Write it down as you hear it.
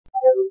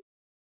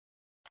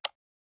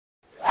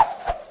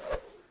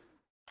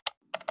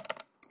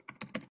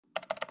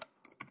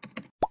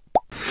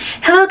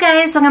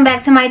guys, welcome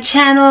back to my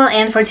channel,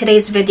 and for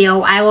today's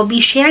video I will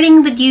be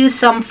sharing with you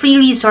some free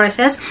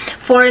resources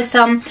for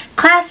some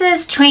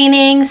classes,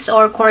 trainings,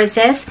 or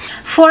courses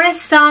for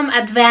some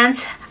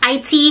advanced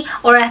IT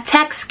or a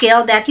tech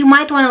skill that you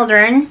might want to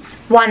learn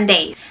one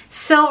day.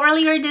 So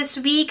earlier this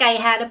week I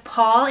had a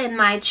poll in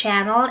my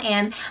channel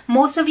and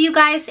most of you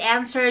guys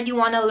answered you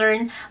want to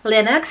learn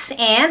Linux,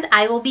 and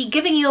I will be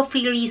giving you a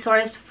free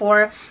resource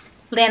for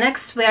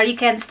Linux where you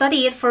can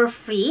study it for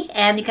free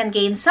and you can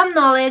gain some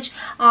knowledge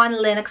on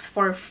Linux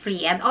for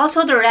free, and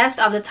also the rest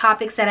of the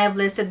topics that I've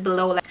listed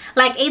below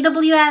like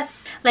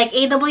AWS,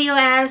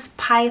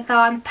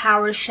 Python,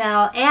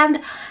 PowerShell, and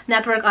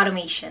network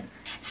automation.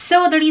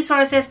 So the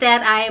resources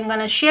that I am going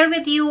to share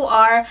with you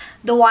are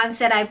the ones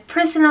that I've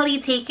personally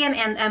taken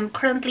and am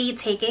currently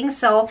taking.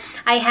 So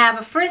I have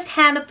a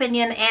first-hand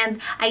opinion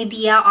and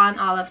idea on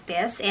all of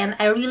this, and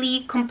I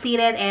really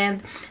completed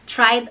and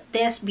tried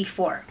this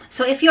before.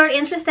 So if you're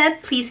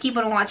interested, please keep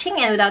on watching,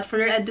 and without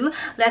further ado,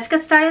 let's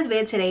get started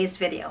with today's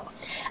video.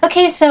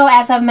 Okay, so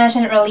as I've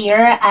mentioned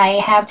earlier,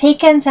 I have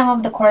taken some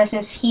of the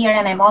courses here,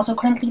 and I'm also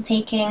currently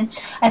taking,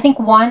 I think,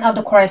 one of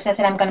the courses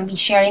that I'm going to be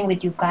sharing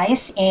with you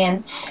guys,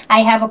 and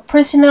I have a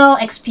personal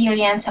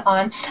experience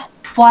on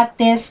what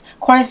these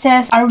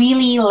courses are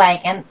really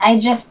like, and I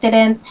just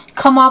didn't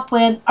come up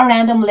with a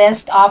random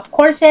list of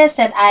courses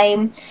that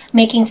I'm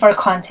making for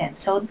content.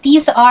 So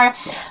these are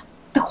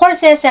the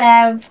courses that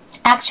I've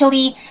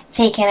actually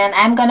taken, and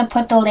I'm gonna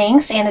put the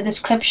links in the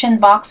description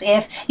box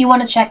if you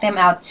want to check them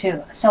out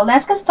too. So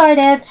let's get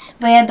started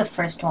with the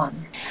first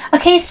one.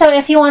 Okay, so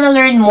if you want to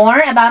learn more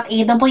about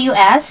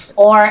AWS,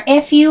 or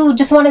if you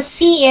just want to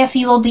see if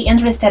you will be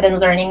interested in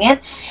learning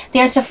it,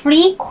 there's a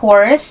free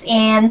course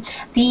in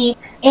the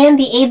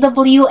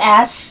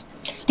AWS.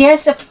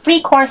 There's a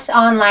free course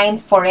online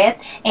for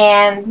it,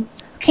 and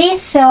okay,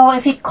 so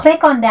if you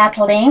click on that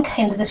link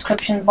in the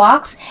description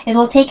box, it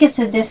will take you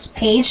to this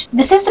page.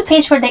 This is the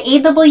page for the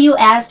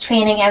AWS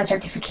training and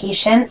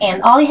certification,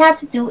 and all you have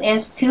to do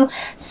is to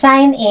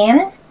sign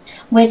in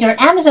with your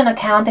Amazon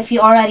account if you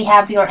already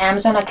have your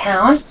Amazon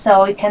account.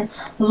 So you can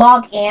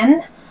log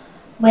in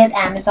with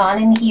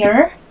Amazon in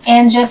here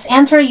and just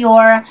enter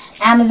your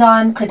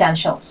Amazon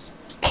credentials.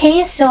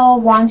 Okay, so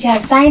once you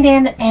have signed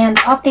in and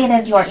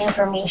updated your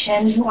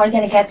information, you are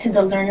going to get to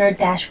the learner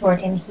dashboard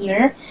in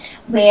here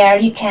where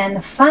you can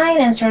find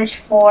and search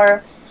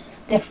for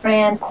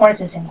different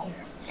courses in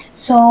here.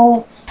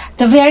 So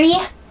the very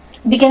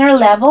beginner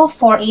level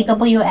for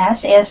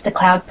AWS is the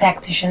Cloud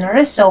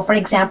Practitioner. So for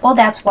example,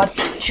 that's what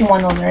you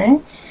want to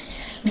learn.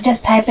 You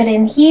just type it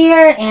in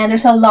here, and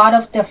there's a lot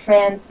of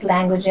different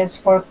languages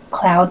for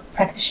Cloud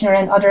Practitioner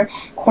and other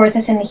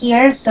courses in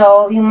here.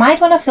 So you might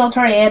want to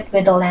filter it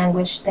with the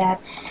language that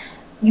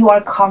you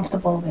are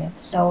comfortable with.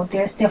 So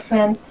there's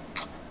a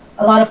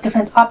lot of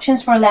different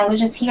options for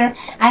languages here.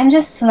 I'm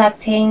just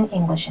selecting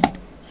English.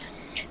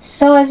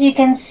 So as you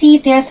can see,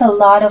 there's a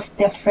lot of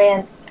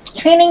different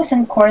trainings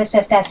and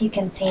courses that you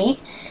can take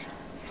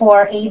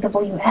for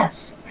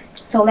AWS.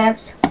 So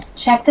let's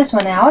check this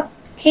one out.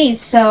 Okay,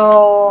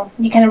 so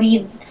you can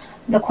read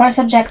the course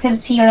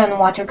objectives here on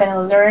what you're going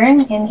to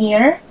learn in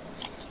here.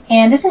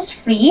 And this is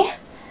free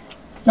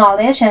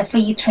knowledge and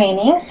free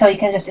training, so you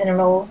can just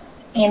enroll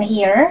in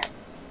here.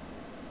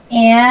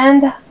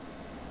 And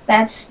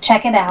let's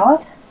check it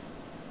out.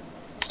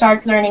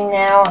 Start learning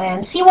now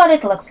and see what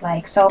it looks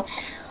like. So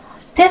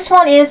this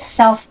one is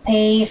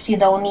self-paced. You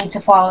don't need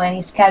to follow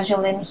any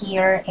schedule in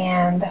here.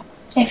 And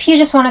if you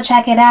just want to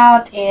check it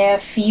out,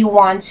 if you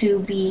want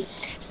to be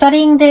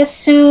studying this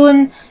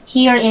soon,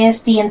 here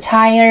is the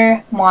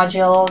entire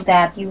module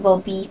that you will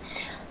be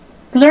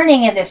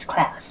learning in this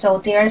class. So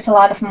there's a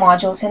lot of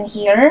modules in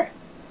here.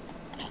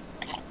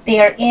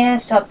 There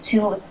is up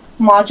to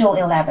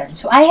module 11.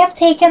 So I have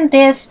taken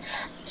this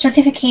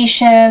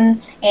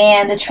certification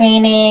and the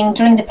training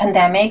during the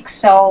pandemic,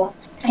 so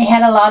I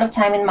had a lot of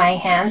time in my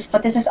hands,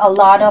 but this is a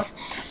lot of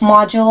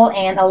module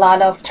and a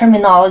lot of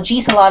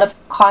terminologies, a lot of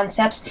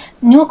concepts,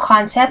 new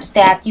concepts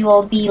that you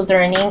will be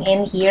learning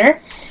in here.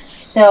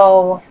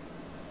 So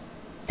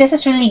this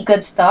is really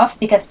good stuff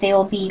because they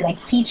will be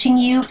like teaching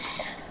you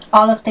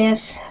all of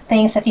these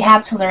things that you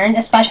have to learn,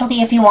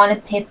 especially if you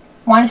wanted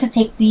to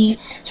take the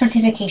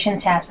certification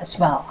test as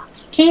well.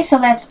 Okay, so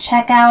let's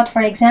check out,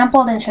 for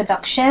example, the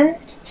introduction.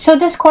 So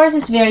this course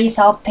is very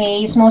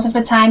self-paced. Most of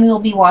the time you will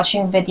be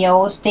watching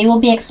videos. They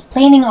will be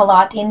explaining a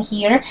lot in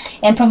here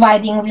and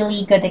providing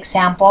really good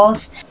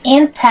examples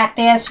in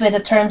practice with the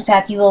terms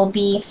that you will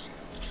be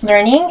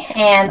learning,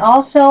 and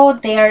also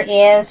there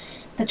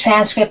is the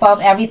transcript of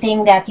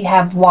everything that you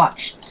have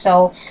watched.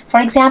 So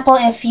for example,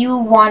 if you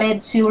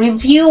wanted to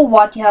review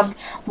what you have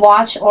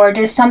watched, or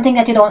there's something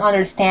that you don't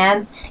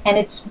understand and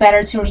it's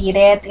better to read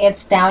it,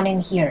 it's down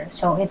in here.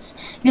 So it's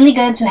really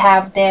good to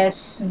have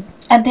this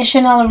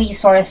additional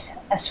resource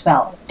as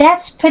well.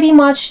 That's pretty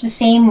much the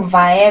same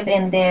vibe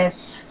in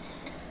this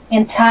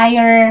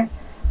entire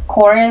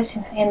course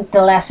in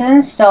the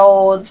lessons.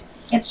 So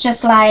It's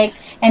just like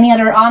any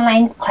other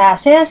online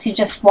classes. You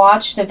just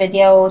watch the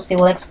videos, they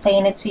will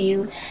explain it to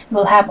you. You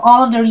will have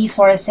all of the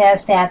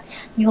resources that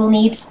you will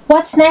need.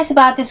 What's nice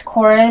about this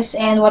course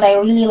and what I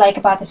really like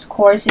about this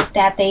course is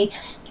that they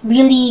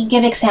really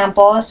give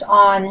examples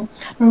on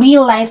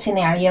real life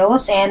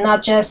scenarios and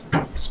not just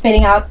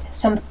spitting out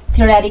some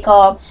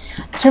theoretical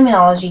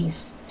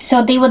terminologies.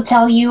 So they would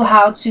tell you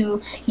how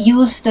to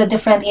use the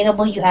different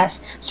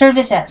AWS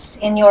services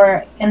in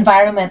your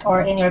environment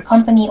or in your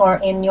company or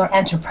in your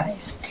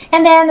enterprise.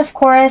 And then, of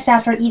course,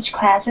 after each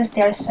classes,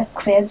 there's a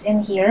quiz in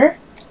here.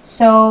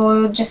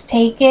 So just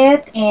take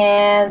it,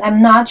 and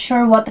I'm not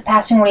sure what the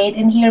passing rate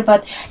in here,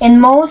 but in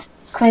most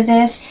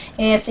quizzes,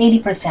 it's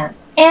 80%.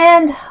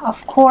 And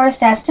of course,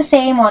 that's the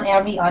same on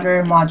every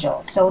other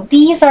module. So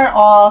these are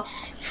all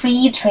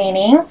free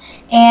training,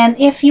 and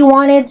if you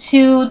wanted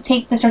to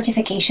take the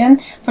certification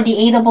for the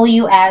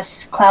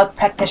AWS Cloud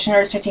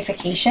Practitioner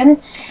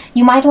certification,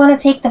 you might want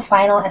to take the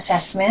final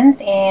assessment,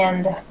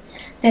 and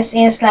this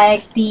is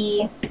like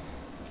the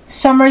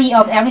summary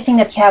of everything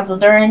that you have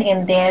learned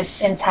in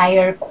this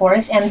entire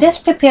course, and this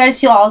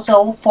prepares you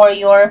also for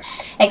your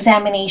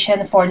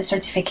examination for the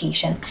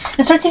certification.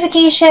 The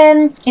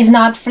certification is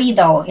not free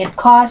though. It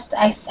costs,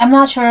 I'm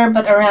not sure,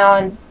 but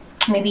around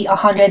maybe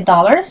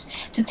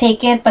 $100 to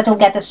take it, but you'll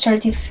get the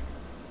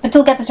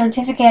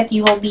certificate.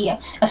 You will be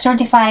a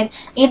certified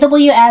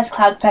AWS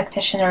Cloud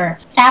Practitioner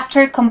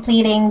after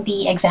completing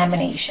the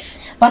examination.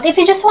 But if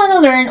you just want to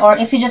learn, or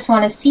if you just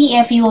want to see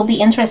if you will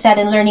be interested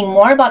in learning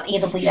more about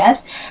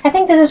AWS, I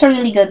think this is a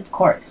really good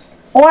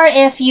course. Or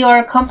if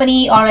your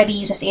company already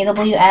uses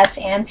AWS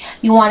and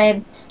you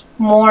wanted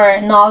more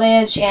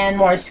knowledge and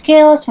more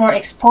skills, more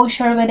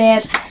exposure with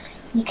it,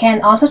 you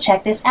can also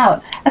check this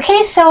out.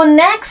 Okay, so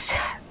next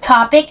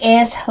topic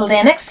is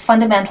Linux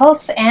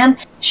fundamentals and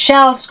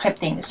shell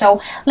scripting. So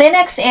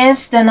Linux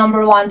is the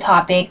 #1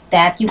 topic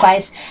that you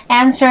guys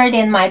answered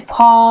in my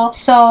poll.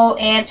 So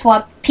it's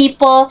what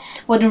people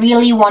would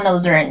really want to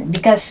learn,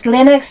 because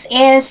Linux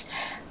is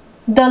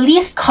the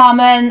least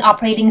common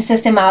operating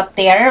system out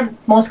there.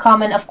 Most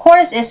common, of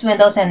course, is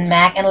Windows and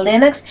Mac, and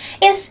Linux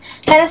is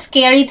kind of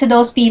scary to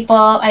those people,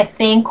 I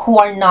think, who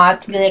are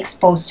not really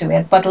exposed to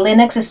it. But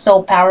Linux is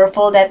so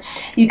powerful that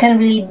you can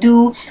really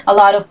do a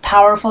lot of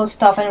powerful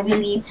stuff and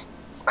really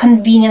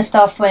convenient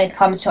stuff when it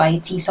comes to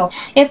IT. So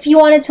if you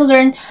wanted to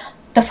learn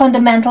the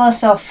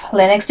fundamentals of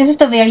Linux, this is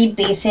the very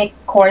basic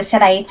course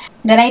that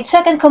I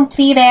took and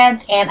completed,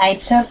 and I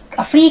took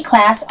a free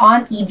class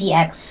on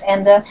EDX,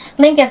 and the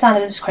link is on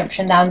the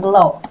description down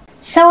below.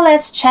 So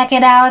let's check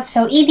it out.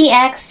 So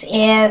EDX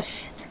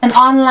is an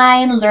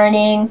online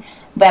learning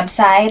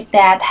website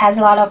that has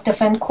a lot of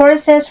different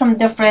courses from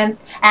different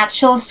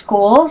actual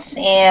schools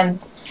and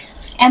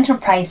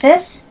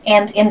enterprises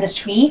and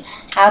industry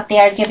out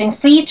there giving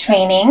free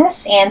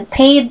trainings and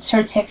paid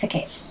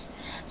certificates.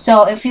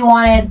 So if you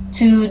wanted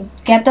to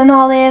get the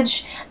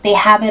knowledge, they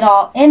have it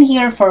all in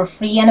here for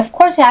free. And of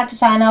course, you have to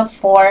sign up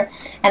for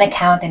an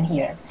account in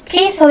here.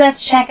 Okay, so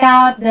let's check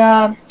out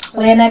the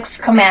Linux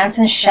commands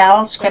and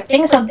shell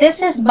scripting. So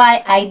this is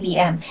by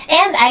IBM.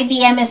 And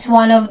IBM is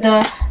one of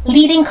the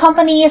leading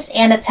companies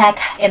in the tech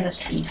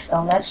industry.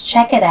 So let's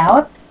check it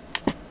out.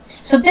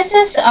 So this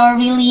is a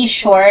really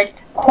short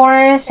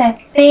course. I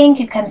think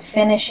you can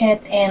finish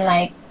it in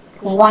like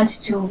 1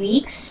 to 2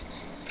 weeks.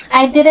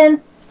 I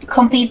didn't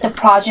complete the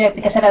project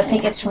because I don't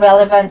think it's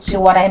relevant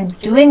to what I'm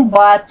doing,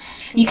 but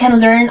you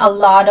can learn a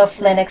lot of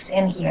Linux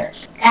in here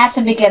as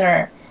a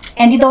beginner,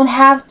 and you don't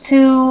have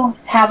to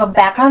have a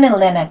background in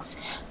Linux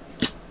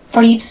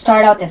for you to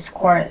start out this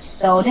course.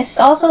 So this is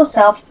also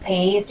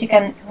self-paced. You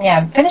can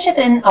finish it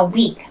in a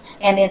week,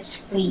 and it's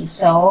free.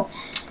 So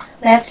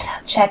let's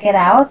check it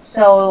out.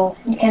 So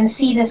you can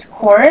see this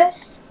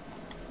course.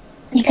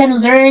 You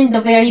can learn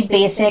the very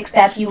basics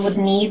that you would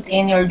need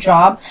in your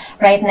job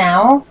right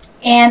now.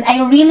 And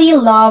I really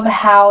love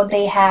how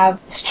they have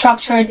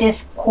structured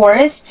this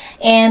course,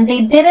 and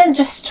they didn't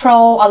just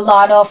throw a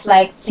lot of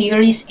like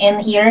theories in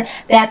here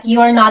that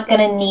you're not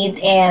gonna need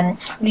in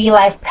real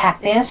life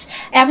practice.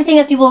 Everything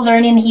that you will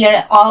learn in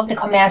here, all of the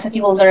commands that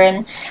you will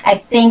learn, I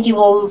think you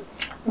will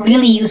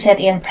really use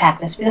it in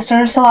practice, because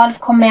there's a lot of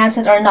commands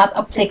that are not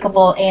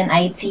applicable in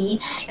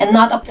IT and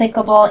not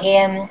applicable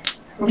in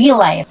real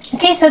life.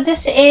 Okay, so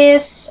this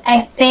is,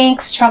 I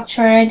think,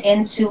 structured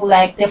into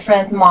like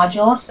different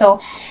modules. So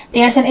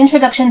there's an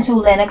introduction to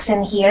Linux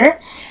in here,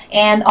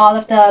 and all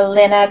of the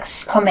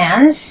Linux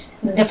commands,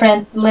 the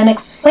different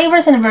Linux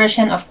flavors and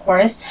version, of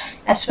course,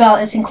 as well,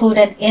 is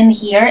included in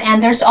here.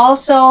 And there's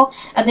also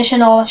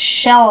additional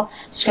shell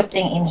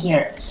scripting in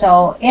here.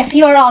 So if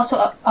you are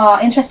also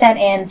interested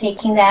in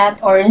taking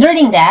that or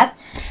learning that,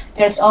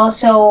 there's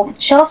also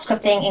shell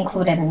scripting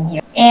included in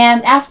here.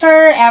 And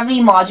after every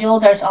module,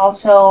 there's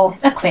also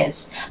a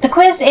quiz. The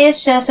quiz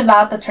is just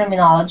about the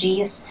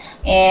terminologies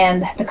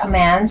and the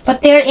commands,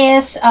 but there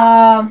is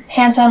a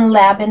hands-on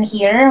lab in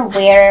here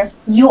where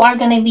you are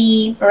going to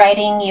be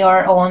writing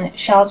your own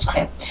shell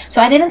script.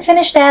 So I didn't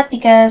finish that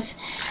because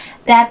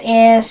that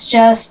is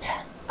just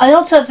a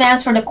little too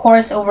advanced for the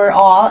course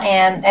overall,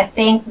 and I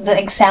think the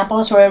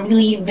examples were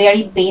really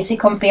very basic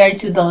compared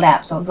to the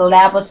lab. So the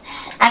lab was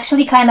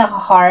actually kind of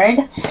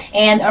hard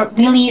and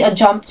really a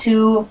jump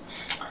to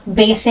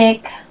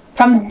basic,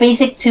 from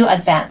basic to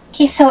advanced.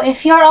 Okay, so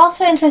if you're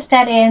also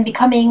interested in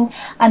becoming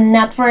a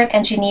network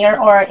engineer,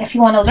 or if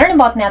you want to learn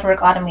about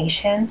network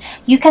automation,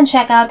 you can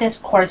check out this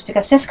course,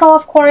 because Cisco,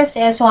 of course,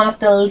 is one of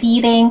the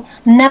leading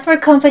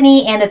network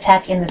company in the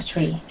tech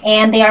industry,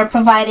 and they are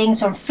providing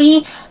some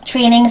free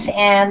trainings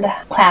and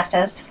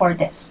classes for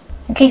this.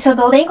 Okay, so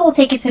the link will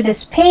take you to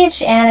this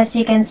page, and as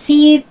you can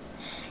see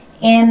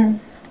in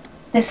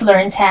this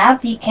Learn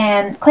tab, you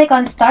can click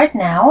on Start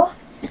Now.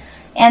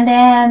 And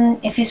then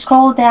if you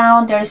scroll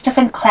down, there's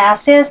different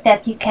classes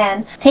that you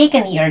can take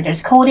in here.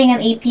 There's Coding and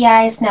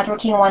APIs,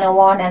 Networking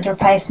 101,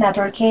 Enterprise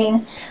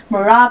Networking,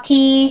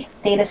 Meraki,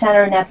 Data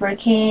Center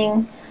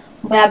Networking,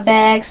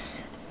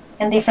 WebEx,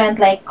 and different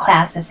like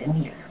classes in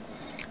here.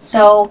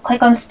 So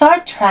click on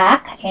Start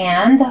Track,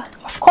 and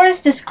of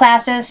course this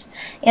classes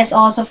is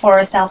also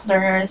for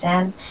self-learners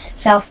and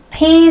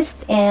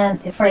self-paced.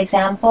 And for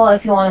example,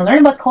 if you want to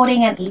learn about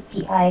coding and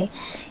API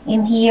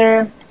in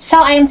here. So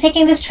I am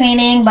taking this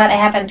training, but I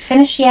haven't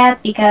finished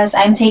yet because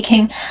I'm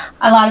taking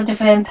a lot of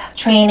different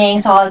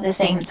trainings all at the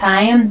same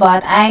time,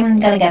 but I'm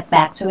gonna get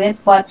back to it.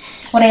 But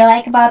what I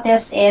like about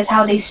this is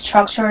how they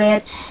structure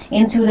it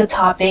into the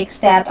topics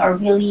that are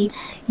really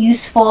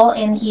useful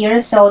in here.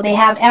 So they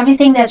have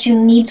everything that you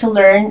need to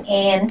learn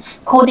in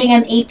coding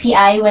and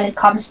API when it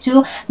comes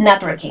to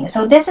networking.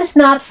 So this is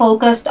not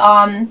focused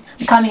on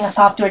becoming a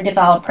software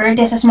developer.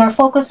 This is more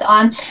focused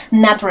on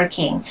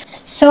networking.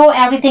 So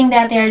everything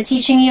that they're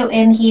teaching you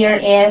in here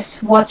is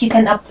what you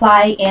can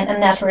apply in a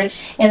network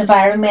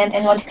environment,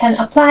 and what you can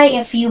apply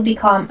if you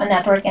become a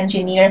network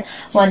engineer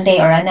one day,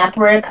 or a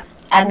network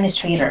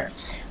administrator.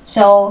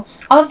 So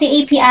all of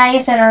the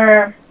APIs that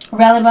are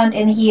relevant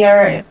in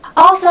here.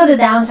 Also, the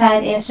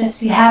downside is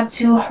just you have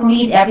to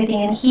read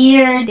everything in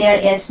here. There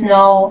is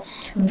no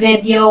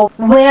video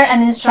where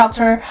an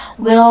instructor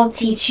will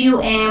teach you,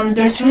 and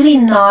there's really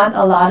not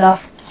a lot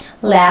of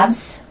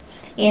labs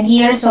in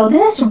here. So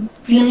this is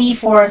really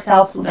for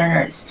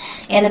self-learners,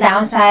 and the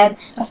downside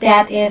of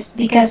that is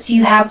because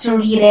you have to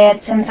read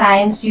it,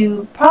 sometimes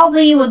you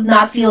probably would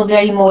not feel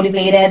very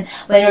motivated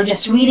when you're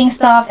just reading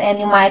stuff, and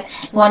you might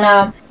want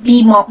to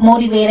be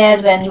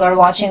motivated when you are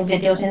watching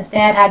videos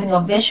instead, having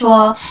a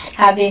visual,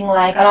 having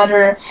like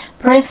another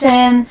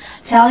person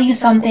tell you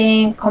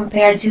something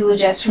compared to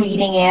just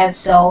reading it.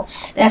 So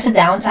that's the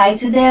downside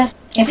to this.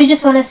 If you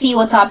just want to see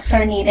what topics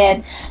are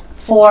needed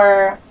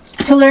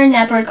to learn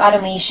network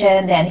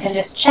automation, then you can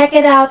just check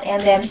it out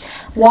and then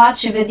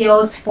watch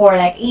videos for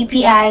like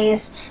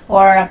APIs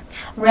or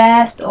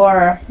REST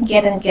or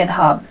Git and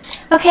GitHub.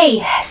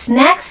 Okay,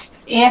 next,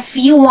 if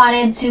you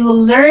wanted to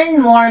learn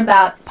more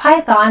about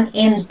Python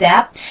in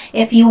depth,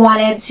 if you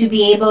wanted to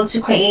be able to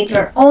create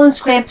your own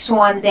scripts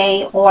one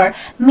day, or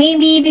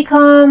maybe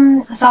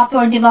become a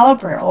software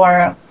developer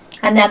or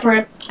a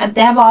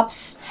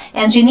DevOps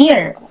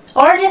engineer,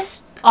 or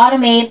just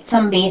automate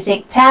some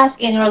basic tasks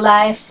in your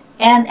life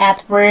and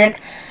at work,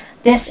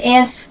 this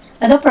is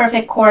the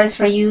perfect course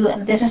for you.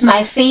 This is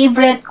my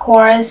favorite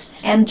course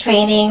and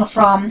training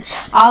from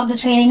all the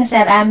trainings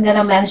that I'm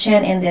gonna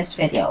mention in this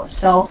video.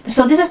 So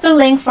this is the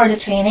link for the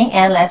training,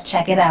 and let's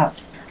check it out.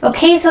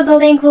 Okay, so the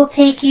link will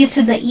take you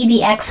to the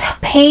EDX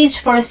page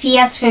for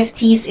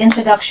CS50's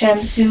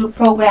Introduction to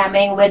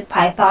Programming with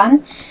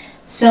Python.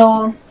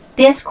 So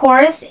this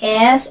course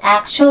is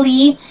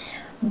actually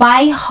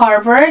by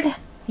Harvard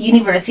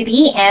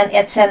University, and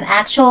it's an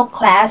actual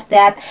class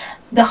that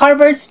the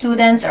Harvard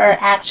students are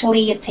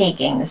actually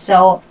taking.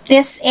 So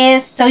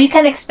you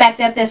can expect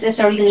that this is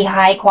a really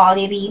high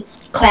quality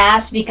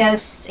class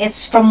because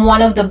it's from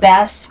one of the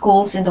best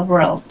schools in the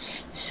world.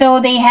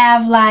 So they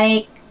have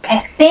like, I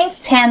think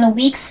 10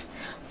 weeks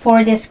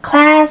for this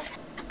class,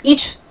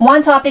 each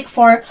one topic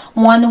for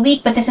 1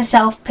 week, but this is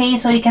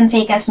self-paced, so you can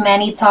take as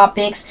many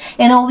topics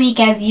in a week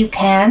as you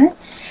can.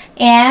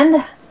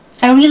 And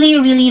I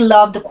really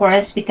love the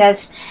course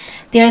because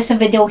there's a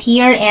video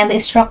here, and the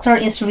instructor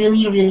is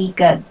really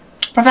good.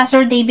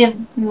 Professor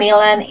David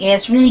Malin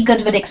is really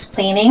good with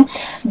explaining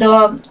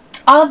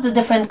all of the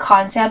different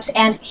concepts,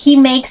 and he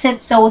makes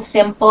it so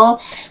simple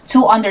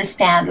to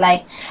understand.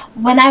 Like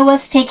when I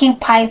was taking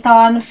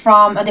Python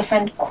from a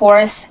different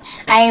course,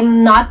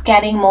 I'm not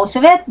getting most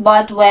of it,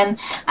 but when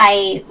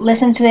I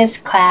listened to his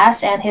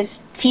class and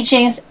his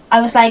teachings, I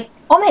was like,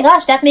 oh my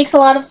gosh, that makes a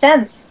lot of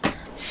sense.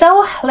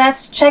 So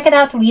let's check it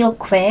out real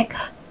quick.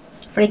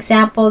 For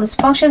example, this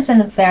functions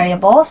and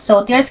variables.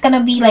 So there's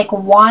gonna be like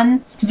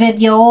one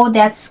video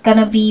that's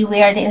gonna be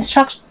where the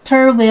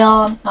instructor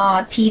will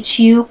teach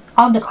you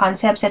all the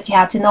concepts that you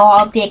have to know, all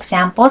of the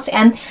examples.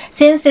 And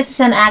since this is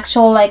an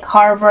actual like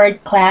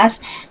Harvard class,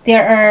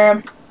 there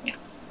are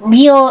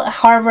real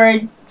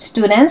Harvard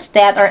students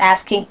that are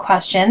asking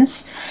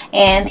questions,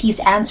 and he's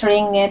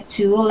answering it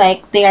too,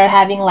 like they are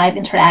having live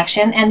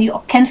interaction, and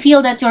you can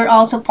feel that you're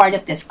also part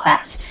of this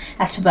class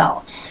as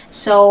well.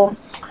 So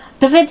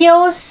the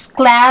videos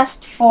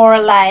last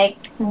for like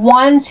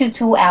 1 to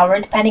 2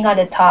 hours depending on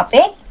the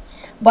topic.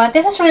 But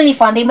this is really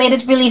fun. They made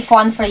it really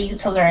fun for you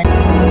to learn.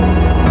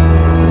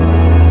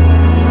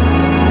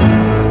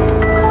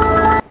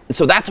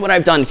 So that's what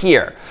I've done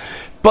here.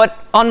 But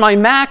on my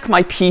Mac,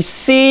 my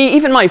PC,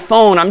 even my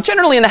phone, I'm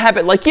generally in the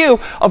habit, like you,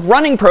 of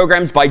running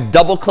programs by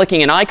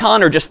double-clicking an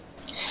icon or just...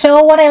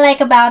 So what I like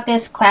about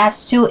this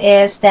class too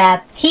is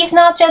that he's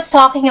not just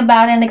talking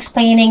about and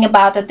explaining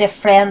about the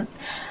different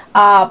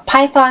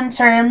Python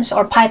terms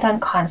or Python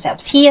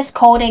concepts. He is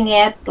coding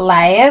it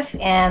live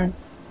and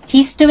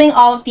he's doing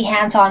all of the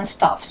hands-on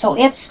stuff. So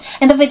it's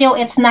in the video,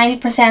 it's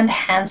 90%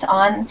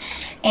 hands-on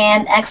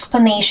and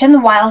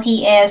explanation while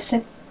he is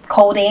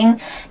coding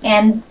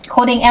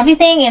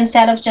everything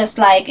instead of just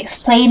like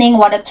explaining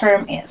what a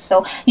term is.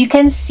 So you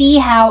can see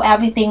how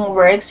everything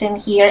works in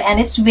here, and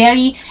it's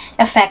very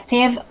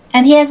effective,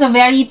 and he has a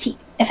very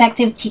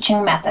effective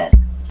teaching method.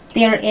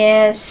 There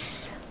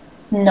is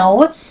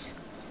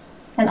notes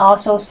and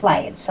also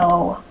slides.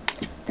 So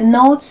the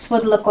notes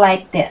would look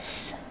like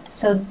this.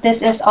 So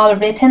this is all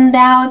written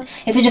down.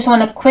 If you just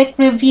want a quick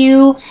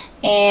review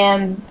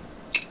and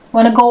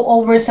want to go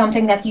over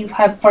something that you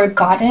have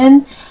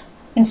forgotten,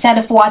 instead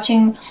of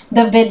watching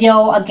the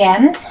video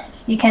again,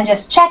 you can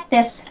just check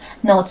this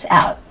notes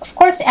out. Of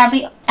course,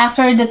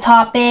 after the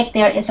topic,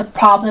 there is a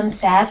problem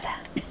set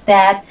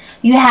that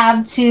you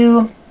have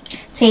to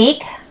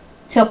take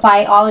to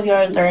apply all of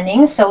your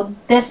learning. So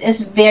this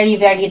is very,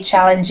 very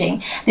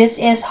challenging. This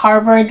is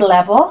Harvard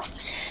level.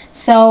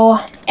 So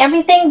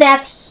everything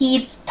that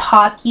he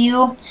taught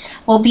you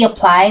will be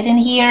applied in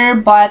here,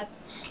 but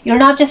you're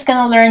not just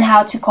gonna learn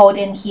how to code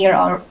in here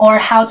or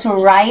how to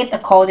write a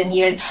code in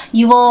here.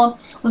 You will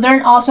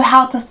learn also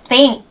how to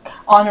think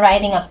on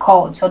writing a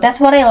code. So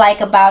that's what I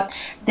like about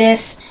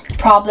these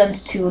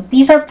problems too.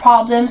 These are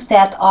problems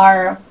that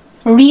are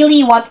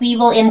really what we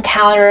will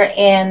encounter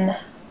in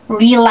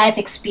real life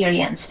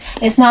experience.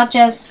 It's not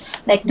just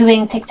like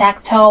doing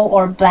tic-tac-toe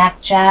or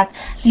blackjack.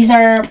 These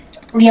are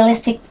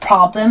realistic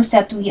problems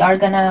that we are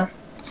gonna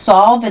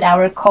solve with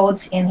our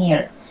codes in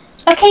here.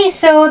 Okay,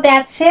 so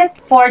that's it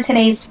for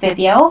today's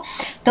video.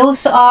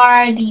 Those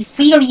are the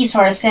free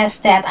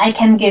resources that I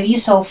can give you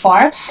so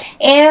far.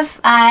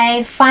 If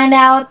I find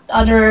out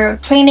other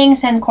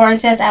trainings and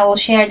courses, I will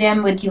share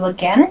them with you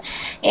again.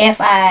 If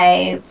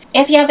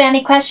you have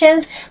any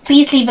questions,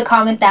 please leave a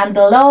comment down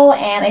below,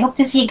 and I hope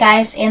to see you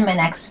guys in my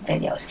next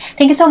videos.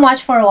 Thank you so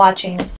much for watching.